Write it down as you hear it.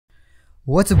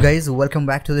What's up guys, welcome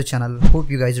back to the channel. Hope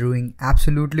you guys are doing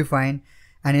absolutely fine,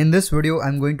 and in this video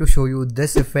I'm going to show you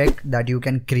this effect that you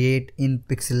can create in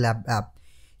Pixellab app.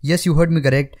 Yes, you heard me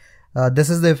correct.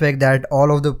 This is the effect that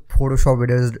all of the Photoshop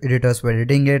editors were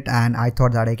editing it, and I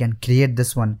thought that I can create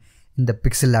this one in the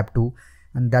Pixellab too,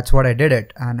 and that's what I did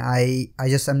it. And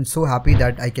I'm so happy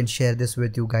that I can share this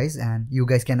with you guys, and you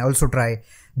guys can also try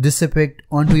this effect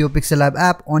onto your Pixellab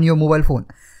app on your mobile phone.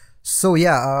 So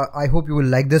yeah, I hope you will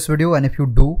like this video, and if you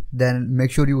do, then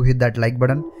make sure you hit that like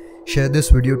button, share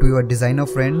this video to your designer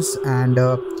friends, and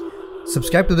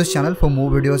subscribe to this channel for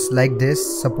more videos like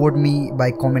this. Support me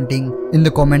by commenting in the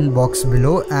comment box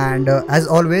below, and as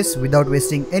always, without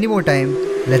wasting any more time,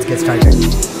 let's get started.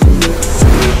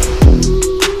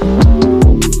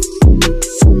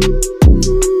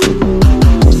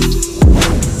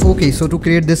 Okay, so to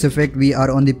create this effect, we are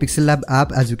on the Pixellab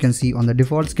app, as you can see on the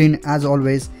default screen as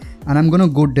always, and I'm gonna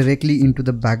go directly into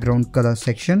the background color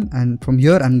section, and from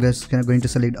here I'm just going to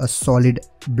select a solid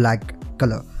black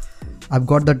color. I've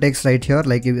got the text right here,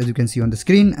 like as you can see on the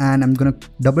screen, and I'm gonna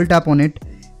double tap on it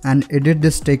and edit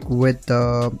this text with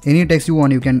any text you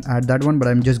want. You can add that one, but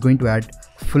I'm just going to add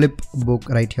flip book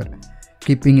right here,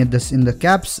 keeping it this in the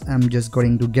caps. I'm just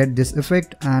going to get this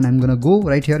effect, and I'm gonna go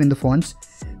right here in the fonts,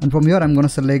 and from here I'm gonna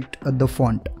select the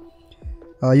font.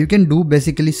 You can do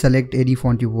basically select any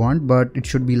font you want, but it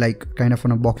should be like kind of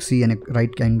on a boxy and a right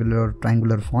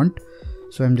triangular font.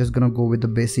 So I'm just gonna go with the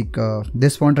basic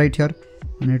this font right here,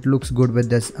 and it looks good with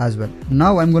this as well.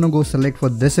 Now I'm gonna go select for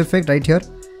this effect right here.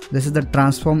 This is the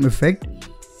transform effect,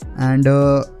 and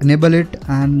enable it,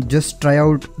 and just try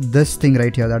out this thing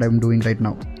right here that I'm doing right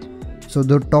now. So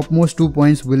the topmost 2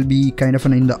 points will be kind of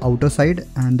in the outer side,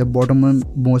 and the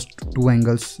bottommost 2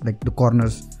 angles, like the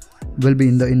corners, will be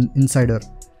in the insider.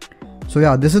 So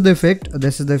yeah, this is the effect.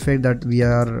 This is the effect that we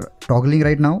are toggling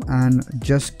right now, and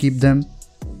just keep them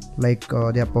like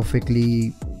they are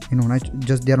perfectly,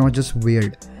 they are not just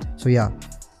weird. So yeah,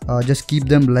 just keep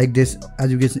them like this,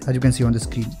 as you can see on the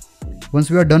screen. Once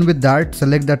we are done with that,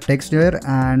 select that text layer,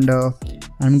 and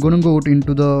I'm gonna go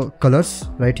into the colors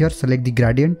right here, select the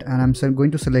gradient, and I'm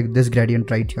going to select this gradient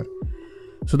right here.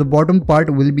 So the bottom part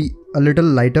will be a little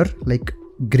lighter, like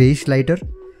grayish lighter.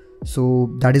 So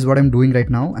that is what I'm doing right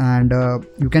now, and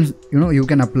you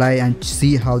can apply and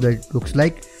see how that looks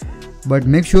like, but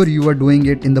make sure you are doing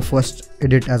it in the first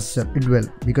edit as well,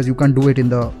 because you can't do it in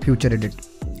the future edit,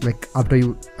 like after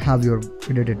you have your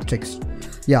edited text.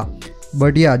 Yeah,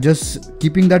 but yeah, just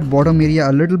keeping that bottom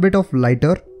area a little bit of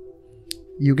lighter.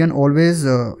 You can always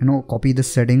copy the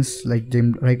settings like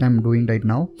right I'm doing right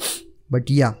now, but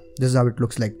yeah, this is how it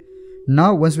looks like.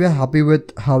 Now once we are happy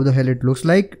with how the hell it looks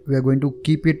like, we are going to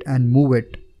keep it and move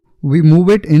it. We move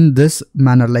it in this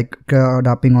manner, like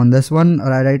tapping on this one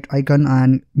right icon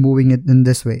and moving it in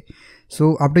this way.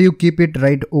 So after you keep it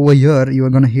right over here, you are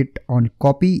gonna hit on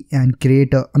copy and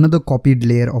create another copied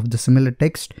layer of the similar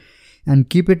text, and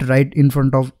keep it right in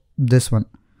front of this one.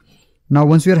 Now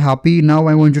once we are happy, now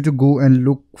I want you to go and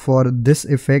look for this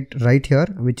effect right here,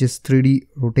 which is 3D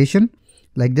rotation,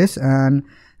 like this, and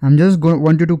I'm just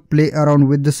want you to play around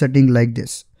with the setting like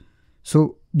this.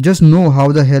 So just know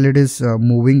how the hell it is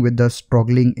moving with the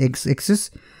toggling x-axis,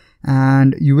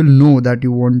 and you will know that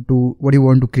what you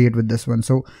want to create with this one.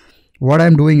 So what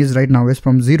I'm doing is right now is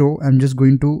from 0, I'm just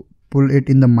going to pull it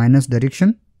in the minus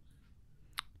direction,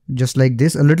 just like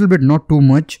this, a little bit, not too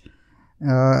much,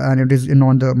 and it is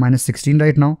on the minus 16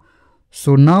 right now.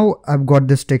 So now I've got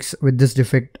this text with this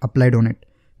effect applied on it.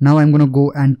 Now I'm gonna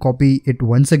go and copy it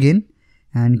once again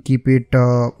and keep it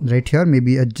right here,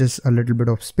 maybe adjust a little bit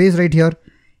of space right here,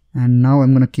 and now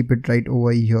I'm gonna keep it right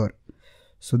over here.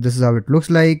 So this is how it looks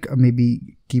like.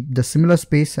 Maybe keep the similar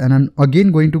space, and I'm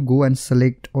again going to go and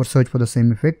select or search for the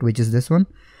same effect, which is this one,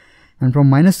 and from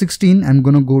minus 16 I'm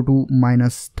gonna go to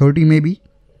minus 30 maybe.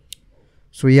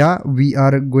 So yeah, we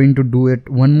are going to do it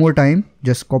one more time,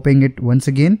 just copying it once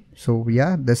again. So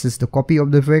yeah, this is the copy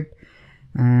of the effect,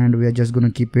 and we are just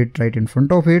gonna keep it right in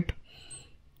front of it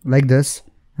like this,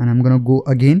 and I'm gonna go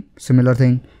again, similar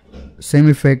thing, same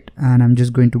effect, and I'm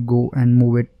just going to go and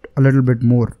move it a little bit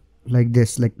more like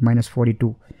this, like minus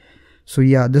 42. So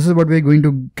yeah, this is what we're going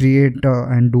to create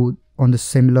and do on the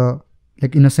similar,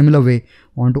 like in a similar way,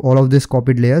 onto all of these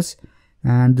copied layers.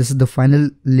 And this is the final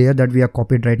layer that we are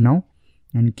copied right now,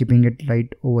 and keeping it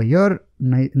right over here,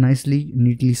 nicely,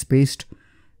 neatly spaced.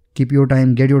 Keep your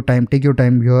time, take your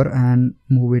time here, and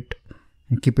move it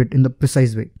and keep it in the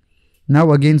precise way.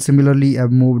 Now again, similarly,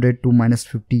 I've moved it to minus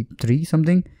 53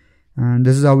 something, and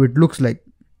this is how it looks like.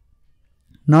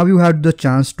 Now you have the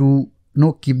chance to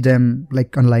keep them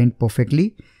like aligned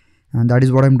perfectly, and that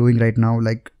is what I'm doing right now.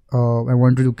 Like I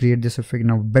wanted to create this effect in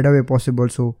a better way possible,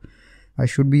 so I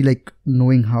should be like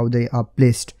knowing how they are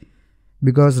placed,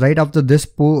 because right after this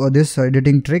this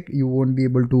editing trick you won't be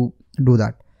able to do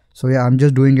that. So yeah, I'm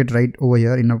just doing it right over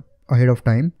here in ahead of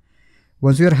time.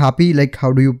 Once you are happy like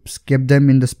how do you skip them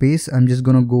in the space, I'm just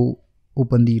gonna go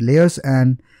open the layers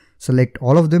and select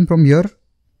all of them from here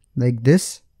like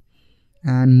this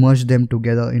and merge them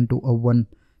together into a one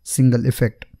single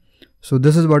effect. So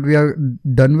this is what we are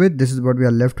done with. This is what we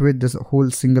are left with, this whole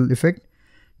single effect.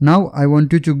 Now I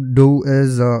want you to do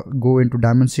is go into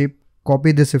diamond shape,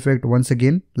 copy this effect once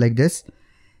again like this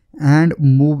and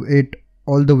move it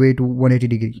all the way to 180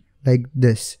 degree like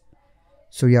this.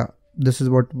 So yeah, this is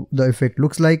what the effect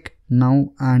looks like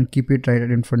now, and keep it right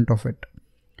in front of it.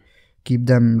 Keep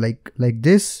them like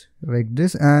this,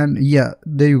 and yeah,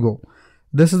 there you go.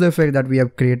 This is the effect that we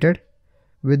have created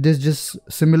with this just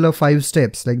similar 5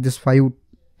 steps, like this 5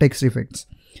 text effects.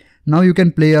 Now you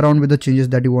can play around with the changes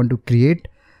that you want to create.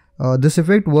 This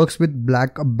effect works with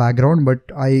black background, but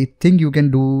I think you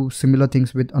can do similar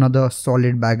things with another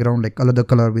solid background, like another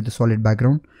color with a solid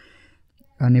background.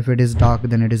 And if it is dark,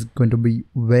 then it is going to be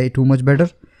way too much better.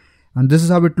 And this is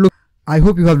how it looks. I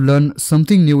hope you have learned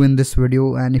something new in this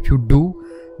video, and if you do,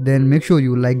 then make sure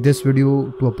you like this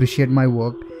video to appreciate my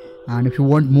work. And if you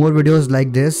want more videos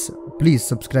like this, please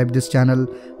subscribe this channel,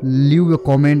 leave a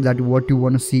comment that what you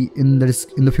want to see in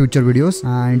the future videos,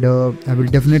 and I will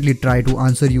definitely try to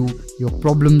answer your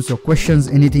problems, your questions,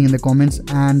 anything in the comments.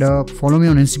 And follow me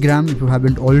on Instagram if you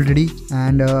haven't already,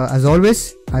 and as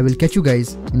always, I will catch you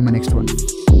guys in my next one.